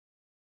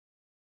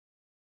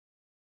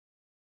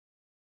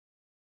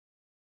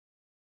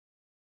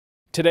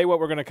Today what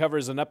we're going to cover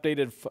is an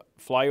updated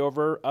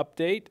flyover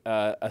update,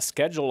 a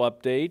schedule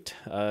update,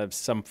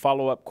 some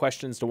follow-up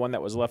questions to one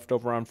that was left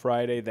over on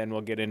Friday. Then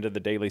we'll get into the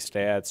daily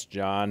stats,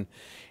 John,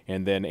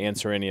 and then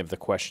answer any of the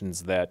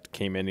questions that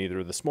came in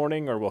either this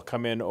morning or will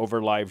come in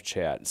over live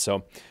chat.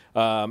 So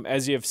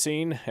as you have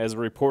seen, as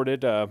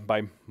reported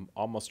by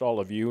almost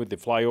all of you, the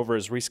flyover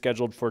is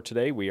rescheduled for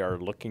today. We are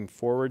looking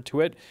forward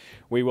to it.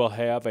 We will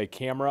have a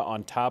camera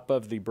on top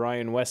of the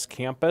Bryan West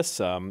campus.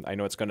 I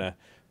know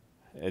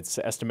it's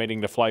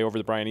estimating to fly over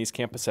the Bryan East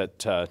campus at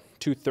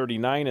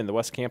 2:39 and the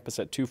West campus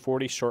at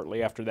 2:40.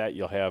 Shortly after that,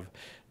 you'll have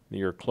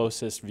your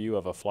closest view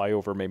of a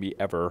flyover maybe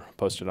ever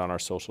posted on our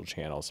social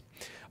channels.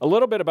 A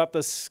little bit about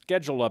the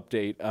schedule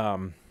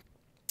update.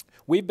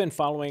 We've been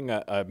following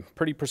a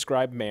pretty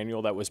prescribed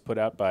manual that was put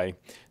out by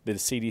the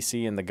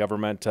CDC and the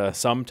government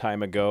some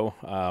time ago.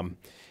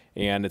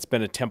 And it's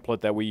been a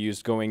template that we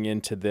used going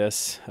into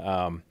this.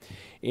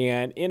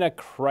 And in a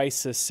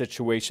crisis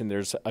situation,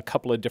 there's a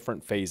couple of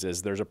different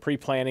phases. There's a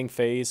pre-planning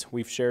phase.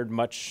 We've shared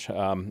much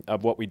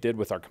of what we did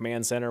with our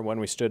command center when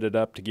we stood it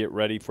up to get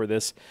ready for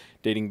this,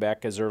 dating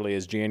back as early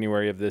as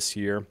January of this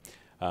year.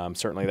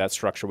 Certainly that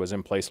structure was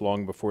in place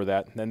long before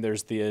that. And then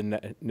there's the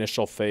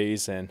initial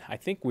phase, and I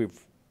think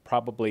we've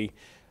probably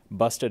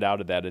busted out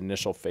of that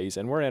initial phase,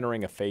 and we're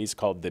entering a phase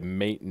called the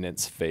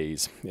maintenance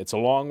phase. It's a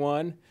long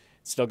one.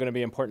 It's still going to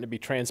be important to be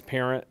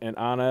transparent and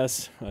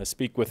honest,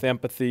 speak with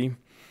empathy.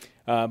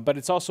 But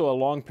it's also a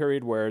long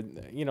period where,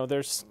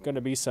 there's going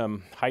to be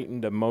some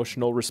heightened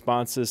emotional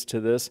responses to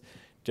this,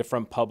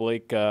 different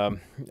public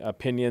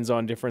opinions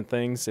on different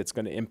things. It's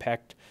going to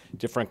impact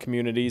different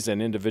communities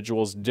and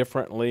individuals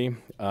differently.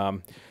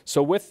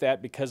 So with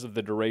that, because of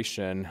the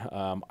duration,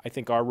 I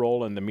think our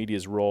role and the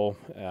media's role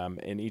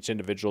and each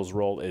individual's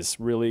role is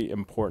really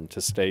important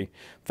to stay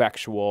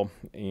factual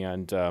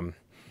and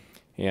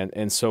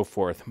so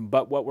forth.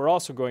 But what we're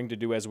also going to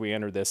do as we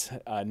enter this,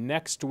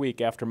 next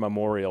week after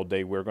Memorial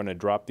Day, we're going to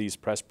drop these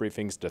press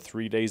briefings to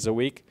 3 days a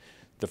week.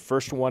 The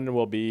first one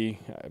will be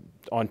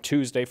on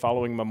Tuesday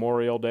following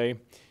Memorial Day,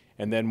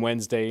 and then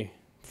Wednesday,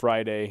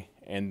 Friday,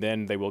 and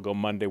then they will go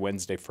Monday,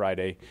 Wednesday,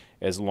 Friday,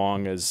 as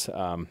long as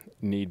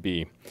need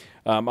be.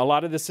 A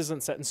lot of this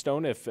isn't set in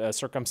stone. If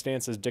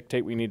circumstances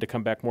dictate we need to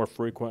come back more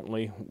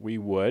frequently, we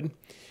would.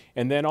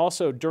 And then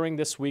also during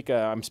this week,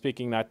 I'm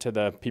speaking not to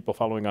the people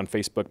following on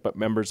Facebook, but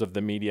members of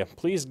the media.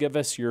 Please give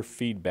us your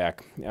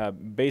feedback.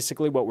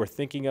 Basically, what we're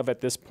thinking of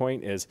at this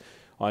point is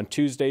on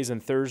Tuesdays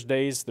and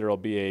Thursdays, there will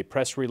be a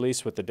press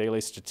release with the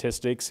daily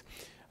statistics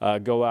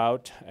go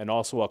out, and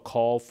also a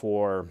call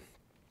for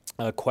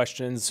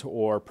questions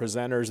or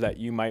presenters that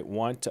you might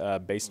want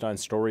based on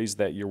stories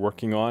that you're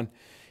working on.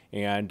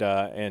 And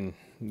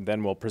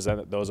then we'll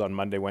present those on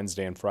Monday,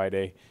 Wednesday, and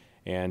Friday.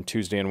 And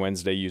Tuesday and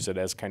Wednesday use it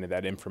as kind of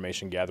that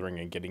information gathering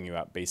and getting you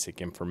out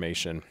basic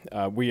information.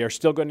 We are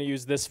still going to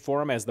use this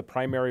forum as the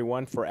primary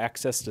one for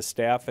access to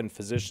staff and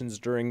physicians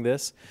during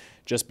this.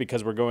 Just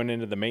because we're going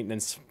into the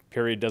maintenance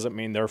period doesn't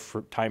mean their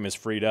time is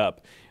freed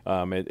up.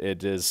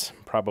 It is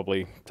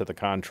probably to the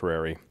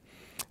contrary.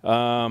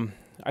 I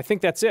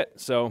think that's it.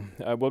 So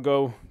we'll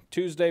go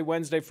Tuesday,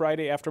 Wednesday,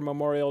 Friday after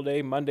Memorial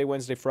Day, Monday,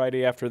 Wednesday,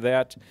 Friday after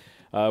that.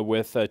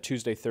 With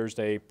Tuesday,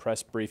 Thursday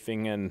press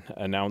briefing and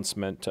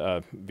announcement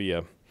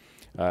via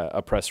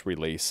a press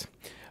release.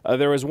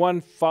 There was one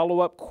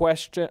follow-up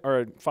question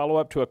or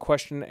follow-up to a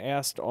question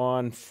asked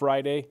on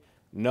Friday.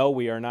 No,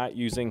 we are not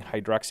using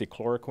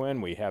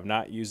hydroxychloroquine. We have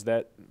not used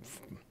that,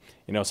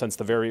 since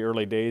the very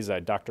early days.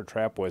 Dr.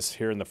 Trapp was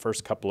here in the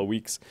first couple of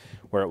weeks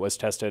where it was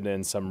tested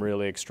in some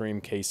really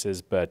extreme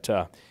cases, but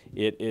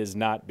it is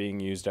not being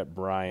used at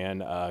Bryan.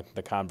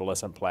 The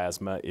convalescent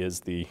plasma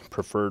is the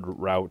preferred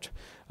route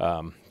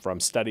from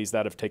studies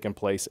that have taken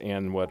place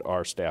and what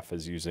our staff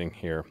is using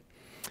here.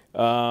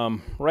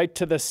 Right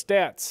to the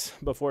stats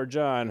before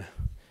John.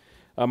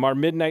 Our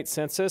midnight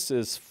census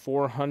is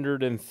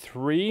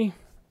 403.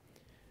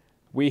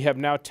 We have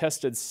now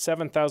tested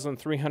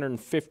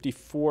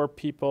 7,354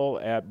 people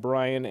at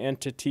Bryan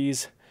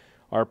entities.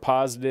 Our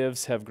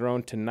positives have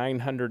grown to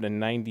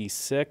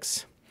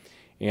 996,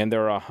 and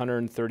there are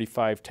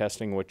 135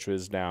 testing, which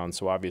was down.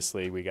 So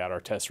obviously we got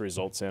our test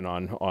results in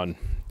on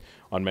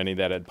many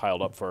that had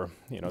piled up for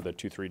the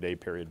 2-3 day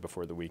period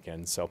before the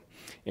weekend. So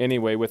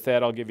anyway, with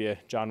that, I'll give you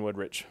John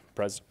Woodrich,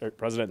 President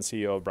and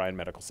CEO of Bryan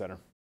Medical Center.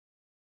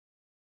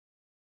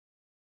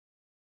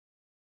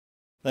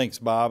 Thanks,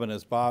 Bob. And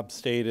as Bob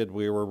stated,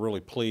 we were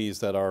really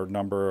pleased that our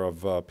number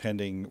of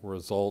pending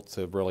results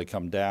have really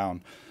come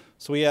down.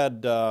 So we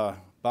had about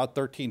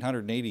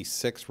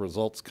 1,386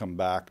 results come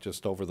back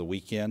just over the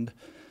weekend.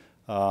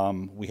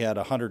 We had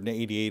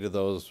 188 of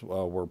those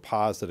were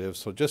positive.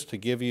 So just to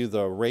give you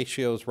the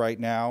ratios right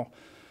now,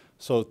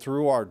 so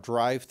through our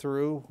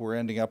drive-through, we're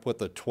ending up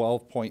with a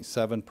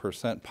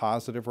 12.7%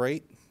 positive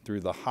rate.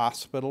 Through the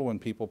hospital, when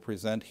people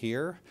present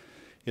here,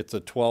 it's a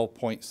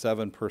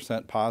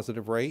 12.7%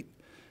 positive rate.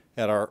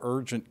 At our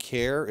urgent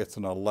care, it's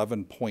an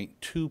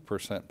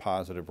 11.2%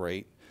 positive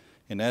rate.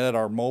 And then at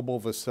our mobile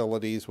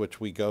facilities, which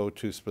we go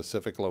to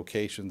specific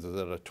locations, is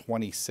at a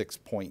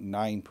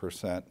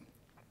 26.9%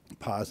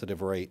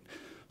 positive rate.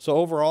 So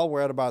overall,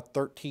 we're at about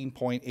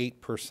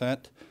 13.8%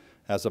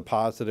 as a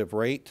positive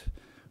rate.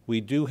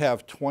 We do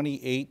have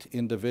 28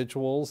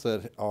 individuals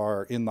that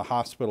are in the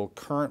hospital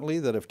currently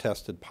that have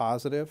tested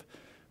positive.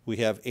 We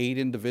have 8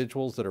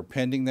 individuals that are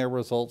pending their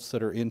results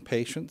that are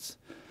inpatients.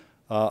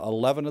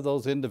 11 of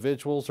those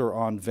individuals are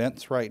on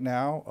vents right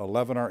now.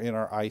 11 are in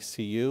our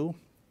ICU.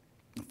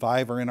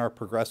 5 are in our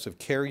progressive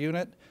care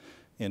unit,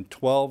 and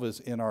 12 is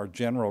in our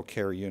general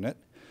care unit.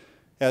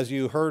 As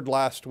you heard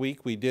last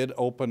week, we did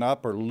open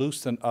up or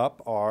loosen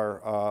up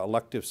our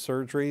elective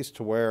surgeries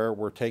to where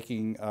we're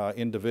taking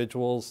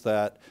individuals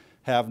that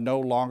have no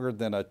longer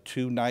than a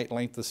 2-night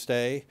length of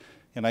stay.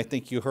 And I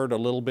think you heard a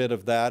little bit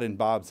of that in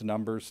Bob's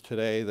numbers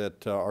today,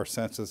 that our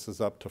census is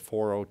up to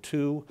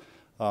 402.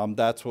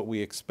 That's what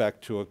we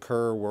expect to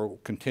occur. We'll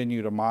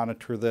continue to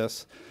monitor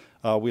this.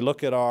 We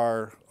look at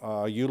our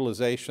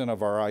utilization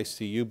of our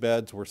ICU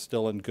beds. We're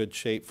still in good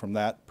shape from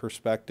that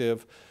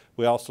perspective.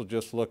 We also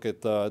just look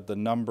at the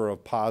number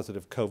of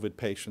positive COVID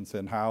patients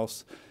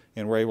in-house,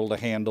 and we're able to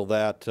handle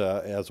that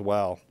as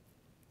well.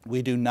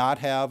 We do not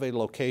have a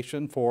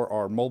location for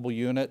our mobile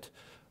unit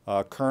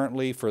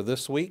currently for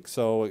this week,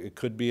 so it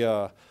could be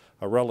a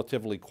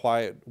relatively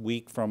quiet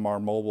week from our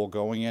mobile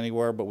going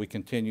anywhere, but we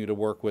continue to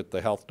work with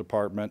the health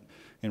department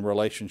in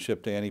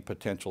relationship to any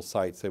potential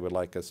sites they would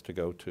like us to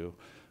go to.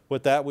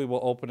 With that, we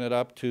will open it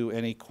up to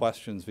any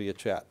questions via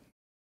chat.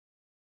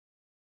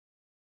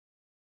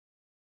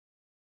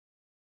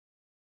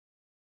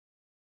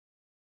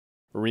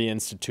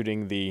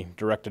 Reinstituting the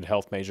directed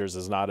health measures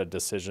is not a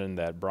decision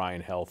that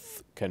Bryan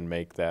Health can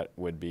make. That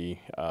would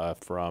be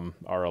from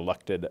our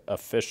elected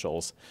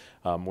officials.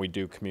 We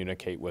do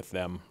communicate with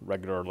them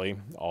regularly.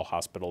 All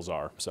hospitals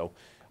are. So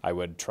I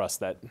would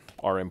trust that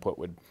our input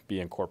would be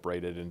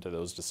incorporated into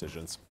those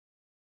decisions.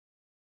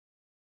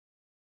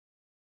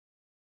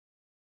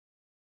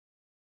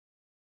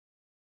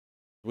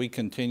 We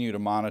continue to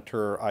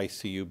monitor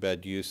ICU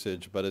bed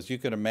usage, but as you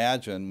can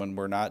imagine, when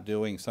we're not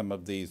doing some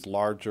of these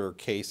larger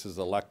cases,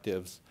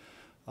 electives,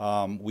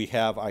 we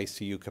have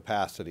ICU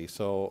capacity.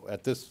 So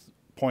at this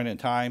point in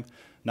time,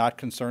 not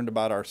concerned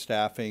about our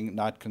staffing,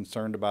 not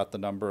concerned about the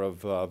number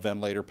of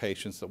ventilator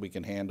patients that we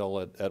can handle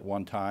at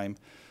one time.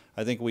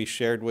 I think we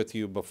shared with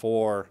you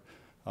before,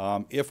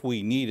 if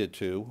we needed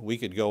to, we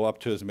could go up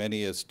to as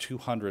many as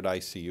 200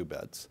 ICU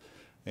beds.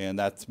 And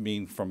that's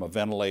mean from a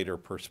ventilator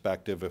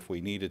perspective if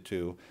we needed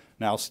to.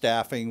 Now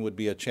staffing would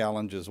be a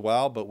challenge as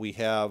well, but we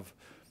have,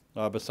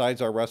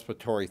 besides our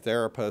respiratory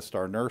therapists,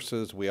 our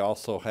nurses, we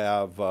also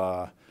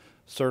have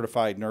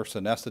certified nurse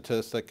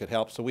anesthetists that could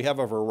help. So we have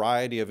a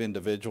variety of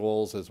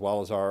individuals as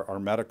well as our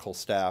medical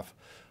staff,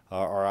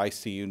 our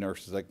ICU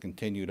nurses that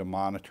continue to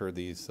monitor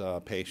these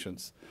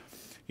patients.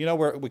 You know,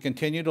 we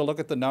continue to look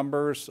at the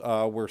numbers.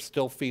 We're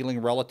still feeling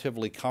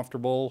relatively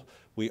comfortable.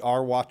 We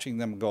are watching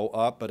them go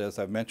up, but as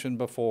I've mentioned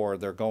before,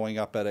 they're going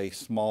up at a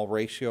small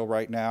ratio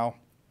right now.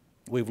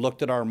 We've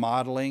looked at our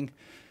modeling,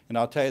 and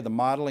I'll tell you, the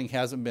modeling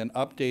hasn't been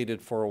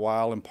updated for a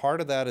while, and part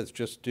of that is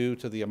just due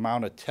to the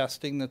amount of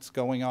testing that's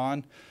going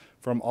on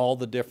from all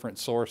the different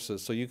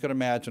sources. So you can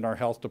imagine our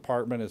health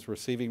department is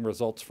receiving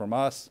results from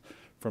us,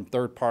 from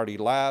third-party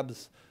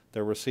labs.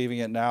 They're receiving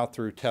it now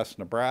through Test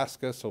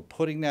Nebraska. So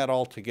putting that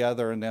all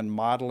together and then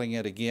modeling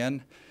it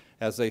again,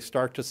 as they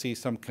start to see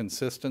some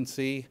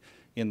consistency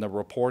in the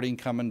reporting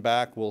coming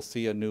back, we'll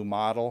see a new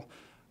model.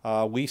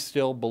 We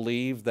still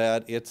believe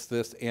that it's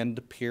this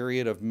end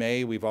period of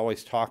May. We've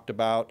always talked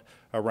about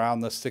around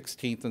the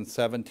 16th and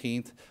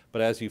 17th,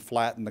 but as you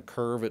flatten the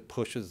curve, it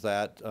pushes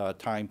that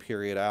time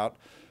period out.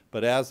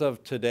 But as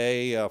of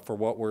today, for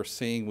what we're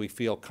seeing, we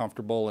feel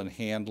comfortable in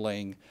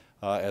handling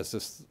as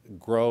this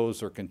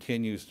grows or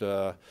continues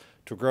to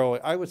grow,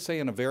 I would say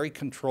in a very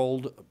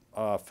controlled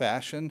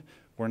fashion.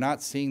 We're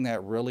not seeing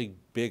that really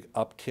big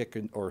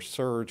uptick or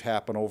surge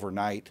happen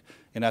overnight,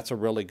 and that's a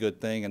really good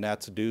thing, and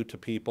that's due to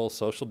people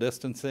social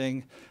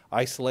distancing,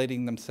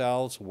 isolating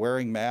themselves,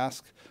 wearing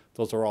masks.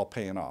 Those are all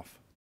paying off.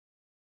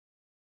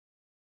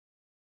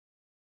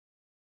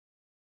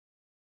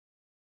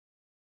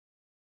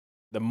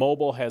 The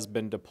mobile has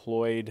been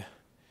deployed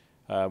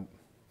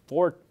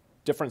 4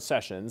 different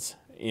sessions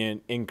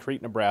in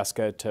Crete,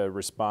 Nebraska to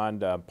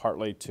respond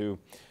partly to,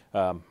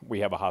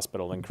 we have a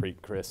hospital in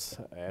Crete, Chris,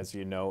 as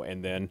you know,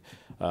 and then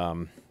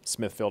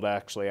Smithfield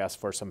actually asked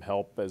for some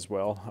help as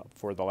well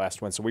for the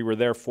last one. So we were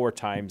there 4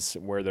 times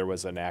where there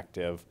was an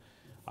active,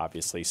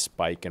 obviously,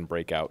 spike and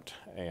breakout.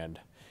 And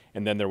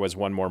then there was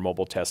one more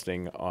mobile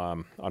testing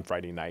on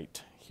Friday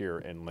night here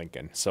in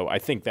Lincoln. So I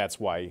think that's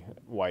why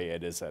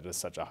it is at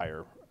such a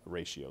higher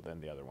ratio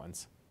than the other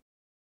ones.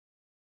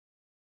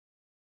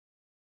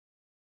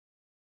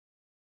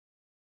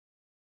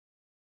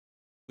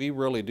 We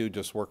really do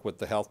just work with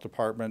the health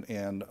department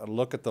and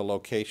look at the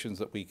locations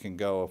that we can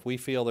go. If we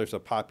feel there's a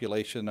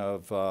population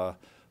of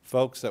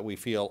folks that we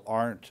feel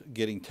aren't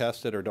getting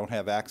tested or don't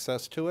have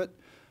access to it,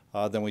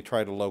 then we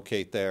try to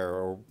locate there.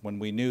 Or when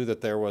we knew that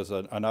there was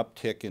an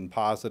uptick in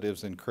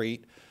positives in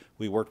Crete,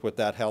 we worked with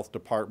that health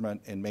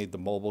department and made the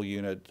mobile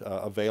unit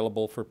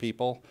available for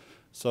people.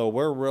 So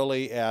we're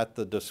really at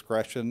the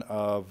discretion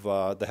of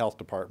the health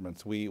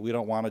departments. We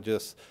don't want to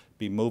just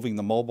be moving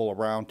the mobile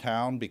around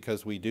town,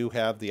 because we do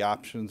have the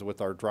options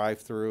with our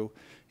drive-through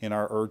and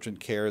our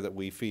urgent care that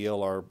we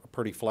feel are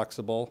pretty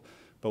flexible.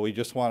 But we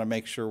just want to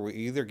make sure we're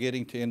either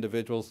getting to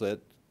individuals that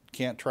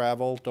can't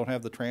travel, don't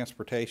have the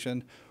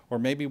transportation, or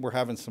maybe we're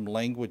having some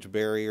language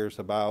barriers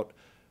about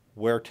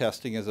where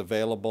testing is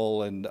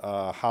available and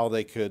how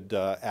they could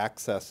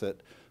access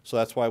it. So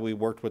that's why we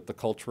worked with the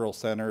cultural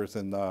centers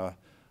and the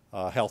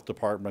health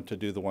department to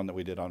do the one that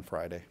we did on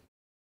Friday.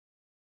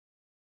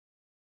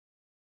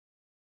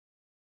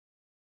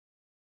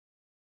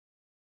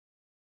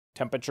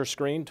 Temperature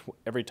screened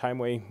every time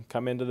we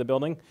come into the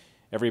building.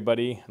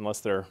 Everybody, unless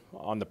they're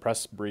on the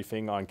press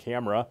briefing on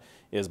camera,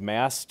 is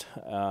masked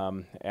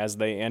as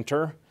they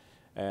enter.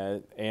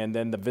 And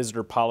then the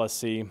visitor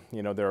policy,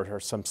 you know, there are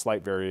some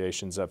slight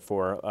variations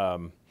for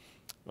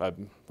a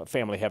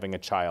family having a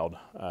child.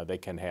 They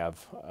can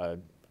have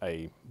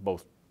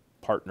both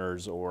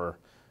partners or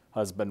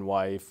husband,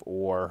 wife,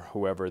 or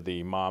whoever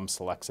the mom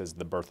selects as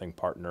the birthing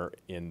partner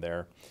in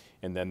there.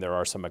 And then there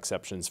are some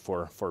exceptions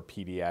for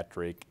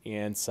pediatric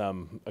and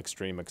some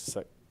extreme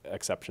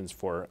exceptions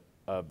for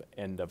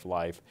end of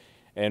life.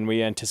 And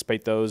we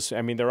anticipate those,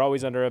 I mean, they're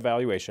always under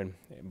evaluation,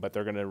 but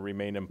they're going to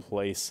remain in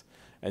place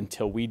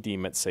until we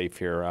deem it safe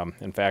here.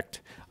 In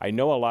fact, I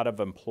know a lot of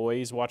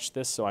employees watch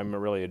this, so I'm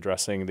really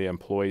addressing the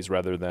employees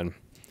rather than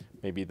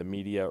maybe the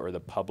media or the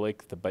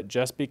public. But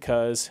just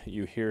because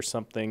you hear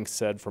something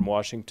said from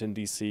Washington,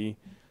 D.C.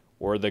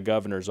 or the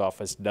governor's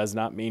office does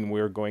not mean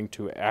we're going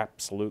to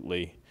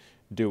absolutely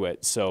do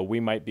it. So we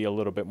might be a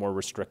little bit more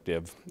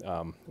restrictive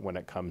when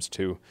it comes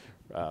to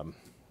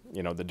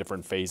you know, the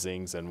different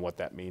phasings and what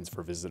that means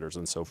for visitors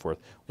and so forth.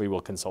 We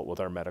will consult with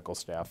our medical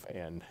staff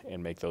and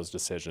make those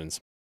decisions.